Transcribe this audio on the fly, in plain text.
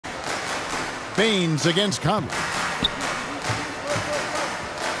Baines against Conley.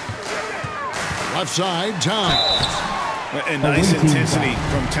 Left side, Towns. And nice intensity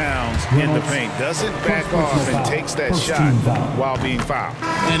from Towns in the paint. Doesn't back off and takes that shot while being fouled.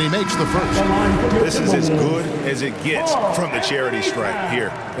 And he makes the first. This is as good as it gets from the charity stripe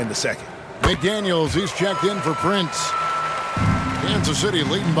here in the second. McDaniels, he's checked in for Prince. Kansas City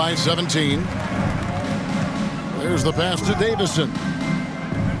leading by 17. There's the pass to Davison.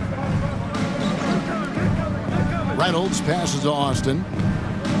 Reynolds passes to Austin.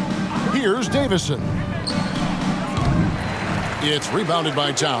 Here's Davison. It's rebounded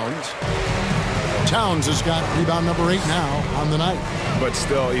by Towns. Towns has got rebound number 8 now on the night. But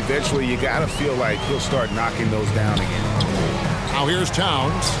still, eventually you got to feel like he'll start knocking those down again. Now here's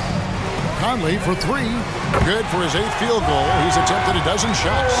Towns. Conley for 3. Good for his 8th field goal. He's attempted a dozen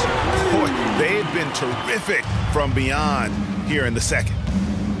shots. Boy, they've been terrific from beyond here in the second.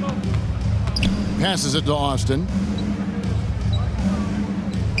 Passes it to Austin.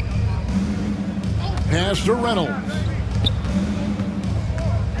 Pass to Reynolds.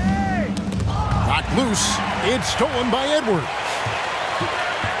 Knocked loose. It's stolen by Edwards.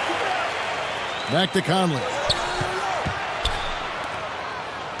 Back to Conley.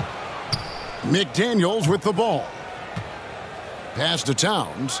 McDaniels with the ball. Pass to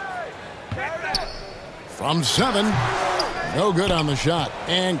Towns. From 7. No good on the shot.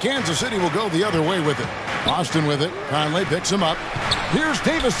 And Kansas City will go the other way with it. Austin with it. Conley picks him up. Here's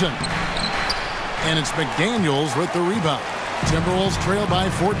Davison. And it's McDaniels with the rebound. Timberwolves trail by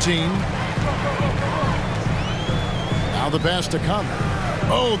 14. Now the pass to Conley.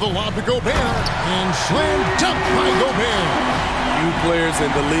 Oh, the lob to Gobert. And slam dunk by Gobert. Few players in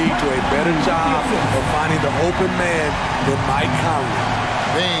the league do a better job of finding the open man than Mike Conley.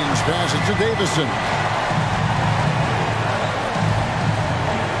 Baines passes to Davison.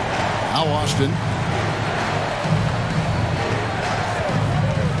 Now Austin.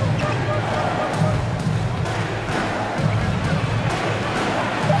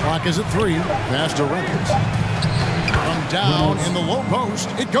 Clock is at 3. Pass to Reynolds. From down in the low post,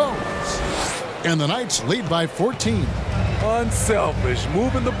 it goes. And the Knights lead by 14. Unselfish,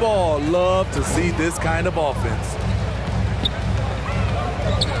 moving the ball. Love to see this kind of offense.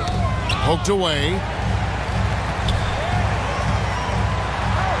 Poked away.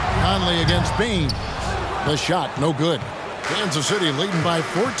 Conley against Baines. The shot, no good. Kansas City leading by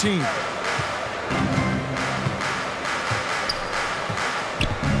 14.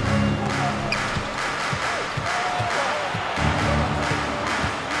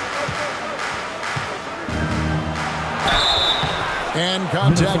 And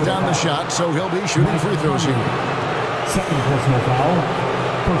contact on the shot, so he'll be shooting free throws here. Second personal foul.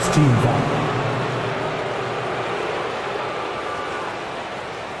 First team foul.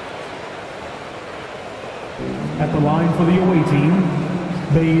 At the line for the away team,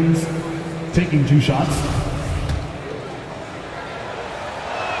 Baines taking 2 shots.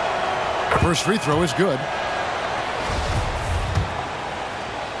 First free throw is good.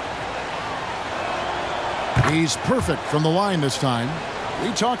 He's perfect from the line this time.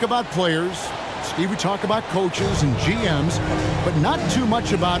 We talk about players, Steve, we talk about coaches and GMs, but not too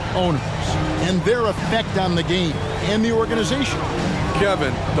much about owners and their effect on the game and the organization.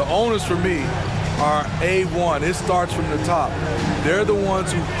 Kevin, the owners for me are A1. It starts from the top. They're the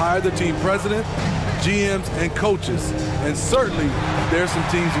ones who hire the team president, GMs, and coaches. And certainly, there's some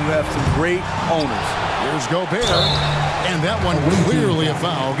teams who have some great owners. Here's Gobert. And that one clearly a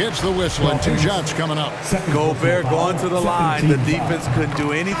foul. Gets the whistle and 2 shots coming up. Gobert going to the line. The defense couldn't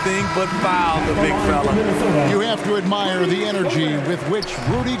do anything but foul the big fella. You have to admire the energy with which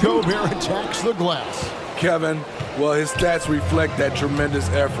Rudy Gobert attacks the glass. Kevin, well, his stats reflect that tremendous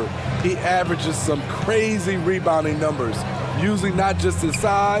effort. He averages some crazy rebounding numbers, using not just his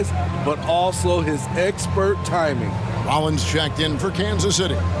size, but also his expert timing. Rollins checked in for Kansas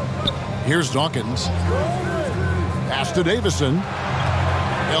City. Here's Dawkins. Pass to Davison.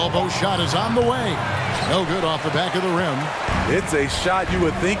 Elbow shot is on the way. No good off the back of the rim. It's a shot you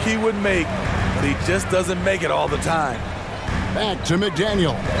would think he would make, but he just doesn't make it all the time. Back to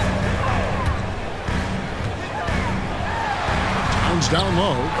McDaniel. Towns down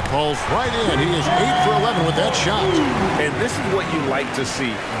low. Falls right in. He is 8 for 11 with that shot. And this is what you like to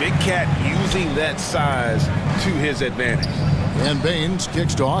see. Big Cat using that size to his advantage. And Baines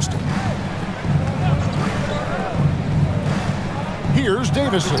kicks to Austin. Here's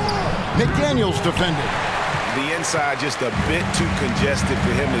Davison. McDaniels defended. The inside just a bit too congested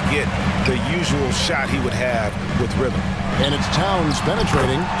for him to get the usual shot he would have with rhythm. And it's Towns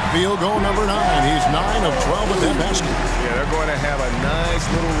penetrating. Field goal number 9. He's 9 of 12 with that basket. Yeah, they're going to have a nice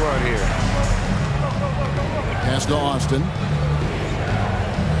little run here. Pass to Austin.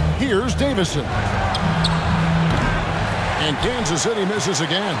 Here's Davison. And Kansas City misses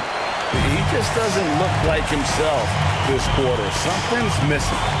again. He just doesn't look like himself this quarter. Something's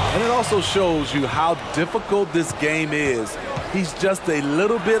missing. And it also shows you how difficult this game is. He's just a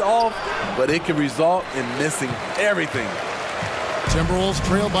little bit off, but it can result in missing everything. Timberwolves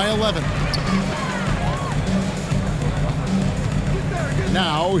trail by 11.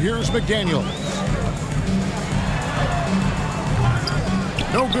 Now here's McDaniels.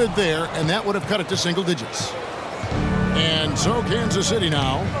 No good there, and that would have cut it to single digits. And so Kansas City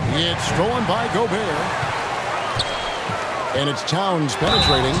now. It's stolen by Gobert. And it's Towns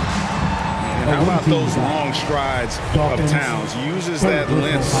penetrating. And how about those long strides of Towns? Uses that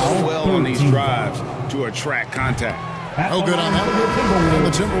length so well on these drives to attract contact. No good on that one. And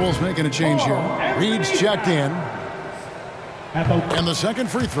the Timberwolves making a change here. Reed's checked in. And the second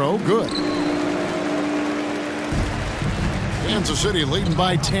free throw, good. Kansas City leading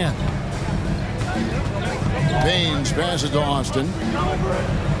by 10. Baines passes to Austin.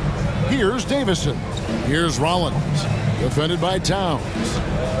 Here's Davison. Here's Rollins. Defended by Towns.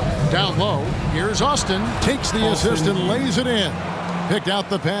 Down low. Here's Austin. Takes the assist and lays it in. Picked out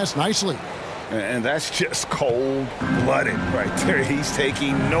the pass nicely. And that's just cold-blooded right there. He's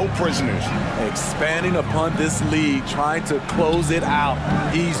taking no prisoners. Expanding upon this lead, trying to close it out.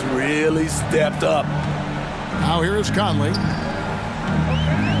 He's really stepped up. Now here is Conley.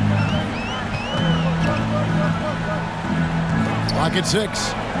 Clock at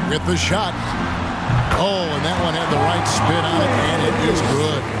 6 with the shot. Oh, and that one had the right spin on it, and it is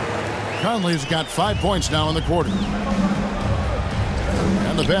good. Conley's got 5 points now in the quarter.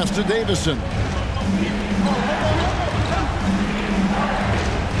 And the pass to Davison.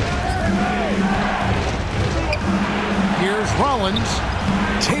 Here's Rollins.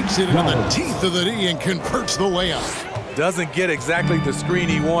 Takes it into the teeth of the D and converts the layup. Doesn't get exactly the screen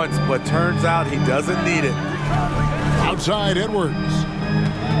he wants, but turns out he doesn't need it. Outside Edwards.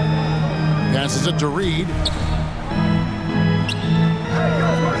 Passes it to Reed.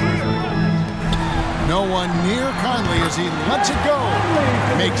 No one near Conley as he lets it go.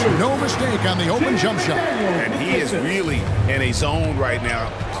 Makes no mistake on the open jump shot. And he is really in a zone right now,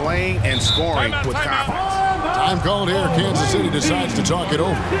 playing and scoring with confidence. Time called here. Kansas City decides to talk it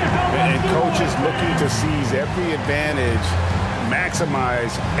over. And coach is looking to seize every advantage,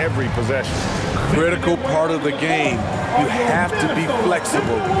 maximize every possession. Critical part of the game. You have to be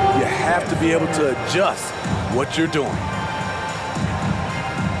flexible. You have to be able to adjust what you're doing.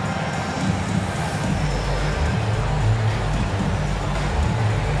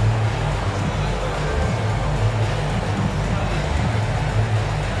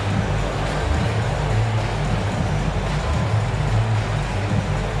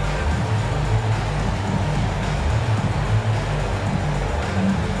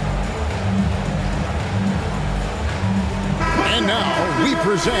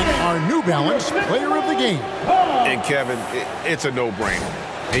 Present our New Balance Player of the Game. And Kevin, it's a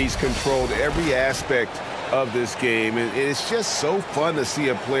no-brainer. He's controlled every aspect of this game, and it's just so fun to see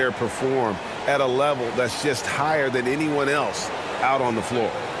a player perform at a level that's just higher than anyone else out on the floor.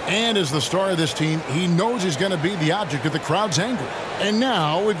 And as the star of this team, he knows he's going to be the object of the crowd's anger. And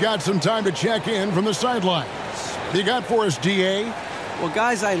now we've got some time to check in from the sidelines. You got for us, D.A.? Well,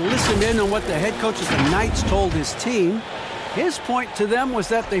 guys, I listened in on what the head coach of the Knights told his team. His point to them was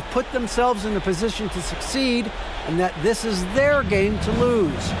that they've put themselves in a position to succeed and that this is their game to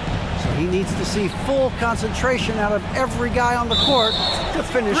lose. So he needs to see full concentration out of every guy on the court to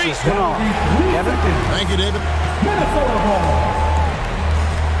finish this one off. Kevin? Thank you, David. Minnesota ball.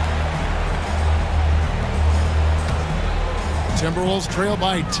 Timberwolves trail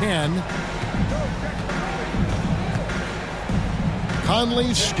by 10.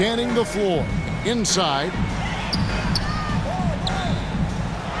 Conley scanning the floor. Inside.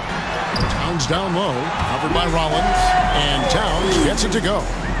 Towns down low, covered by Rollins, and Towns gets it to go.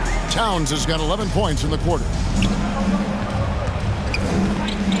 Towns has got 11 points in the quarter.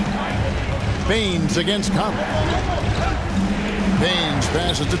 Baines against Conley. Baines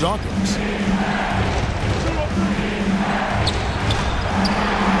passes to Dawkins.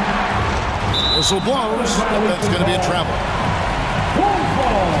 Whistle blows, but that's going to be a travel.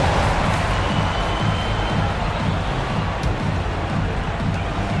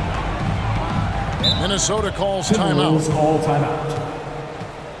 Minnesota calls timeout.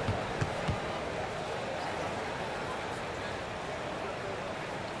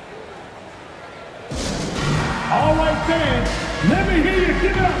 fans, let me hear you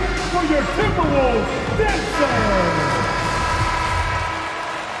give it up for your Timberwolves dancers.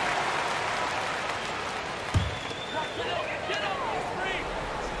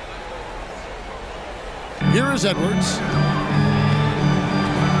 Here is Edwards.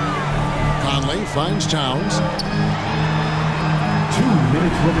 Conley finds Towns. 2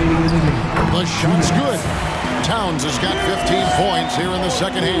 minutes remaining in the game. The shot's good. Towns has got 15 points here in the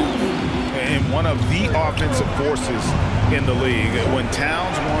second half. And one of the offensive forces in the league. When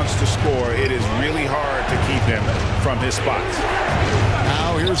Towns wants to score, it is really hard to keep him from his spots.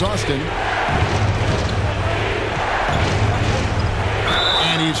 Now here's Austin.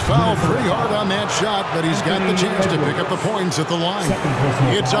 And he's fouled pretty hard on that shot, but he's got the chance to pick up the points at the line.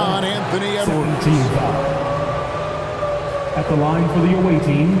 It's on Anthony Edwards. At the line for the away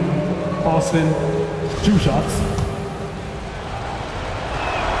team, Austin, 2 shots.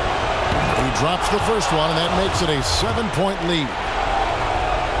 He drops the first one, and that makes it a 7-point lead.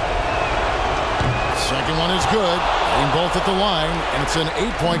 Second one is good. Aim both at the line, and it's an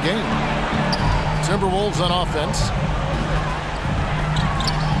 8-point game. Timberwolves on offense.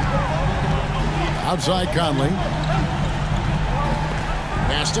 Outside Conley.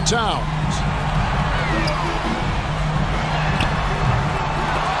 Pass to Towns.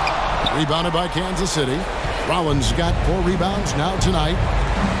 Rebounded by Kansas City. Rollins got 4 rebounds now tonight.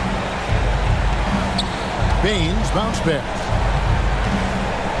 Baines bounce pass.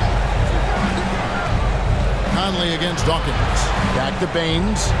 Conley against Dawkins. Back to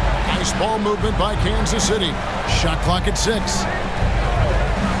Baines. Nice ball movement by Kansas City. Shot clock at 6.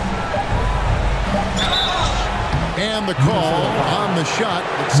 And the call on the shot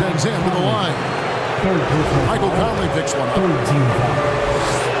that sends him to the line. Michael Conley picks one up.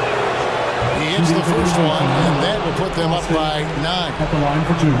 He hits the first one, and that will put them up by 9. At the line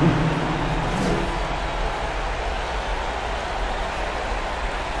for 2.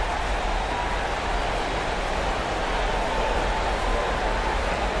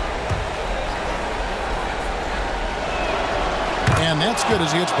 And that's good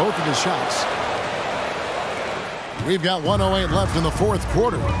as he hits both of his shots. We've got 1:08 left in the fourth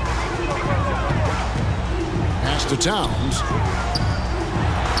quarter. Pass to Towns.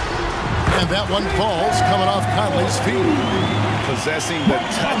 And that one falls coming off Conley's feet. Possessing the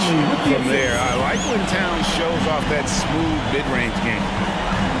touch from there. I like when Towns shows off that smooth mid-range game.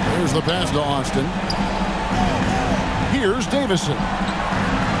 There's the pass to Austin. Here's Davison.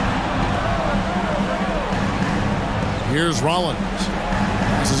 Here's Rollins.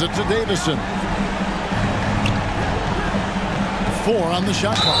 Passes it to Davison. 4 on the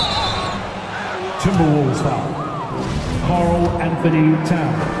shot clock. Timberwolves foul. Karl Anthony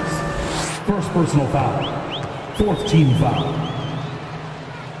Towns. First personal foul. 4th team foul.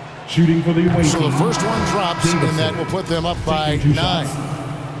 Shooting for the away team. So the first one drops, Davison. And that will put them up by 9.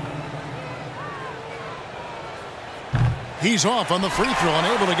 He's off on the free throw and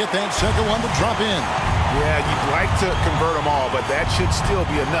able to get that second one to drop in. Yeah, you'd like to convert them all, but that should still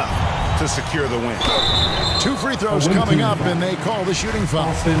be enough to secure the win. 2 free throws coming up, and they call the shooting foul.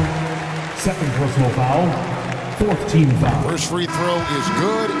 Austin, 2nd personal foul. 4th team foul. First free throw is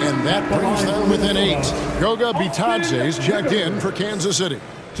good, and that brings them within 8. Goga Bitadze's checked in for Kansas City.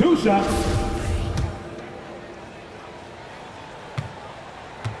 2 shots.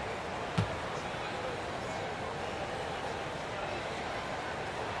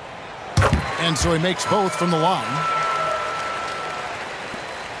 And so he makes both from the line.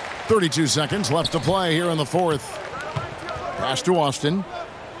 32 seconds left to play here in the fourth. Pass to Austin.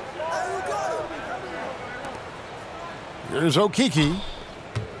 Here's Okeke.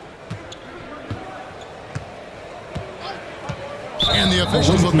 And the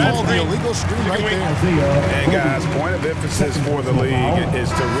officials have called the illegal screen right there. And guys, point of emphasis for the league is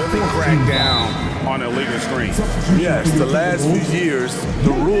to really crack down on illegal screens. Yes, the last few years,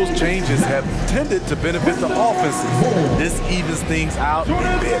 the rules changes have tended to benefit the offenses. This evens things out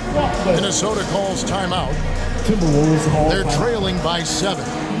a bit. Minnesota calls timeout. They're trailing by 7.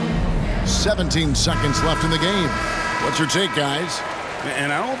 17 seconds left in the game. What's your take, guys?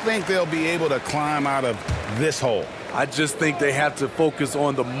 And I don't think they'll be able to climb out of this hole. I just think they have to focus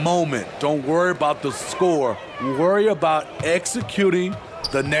on the moment. Don't worry about the score. Worry about executing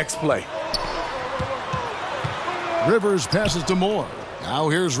the next play. Rivers passes to Moore. Now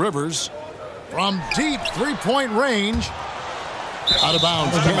here's Rivers. From deep three-point range. Out of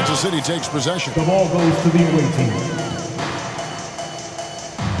bounds. Kansas City takes possession. The ball goes to the away team.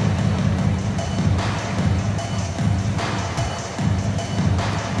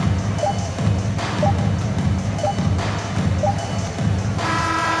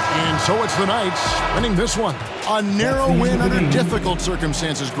 So it's the Knights winning this one. A narrow win under difficult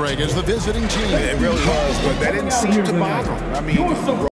circumstances, Greg, as the visiting team. It really was, but that didn't seem to bother them. I mean,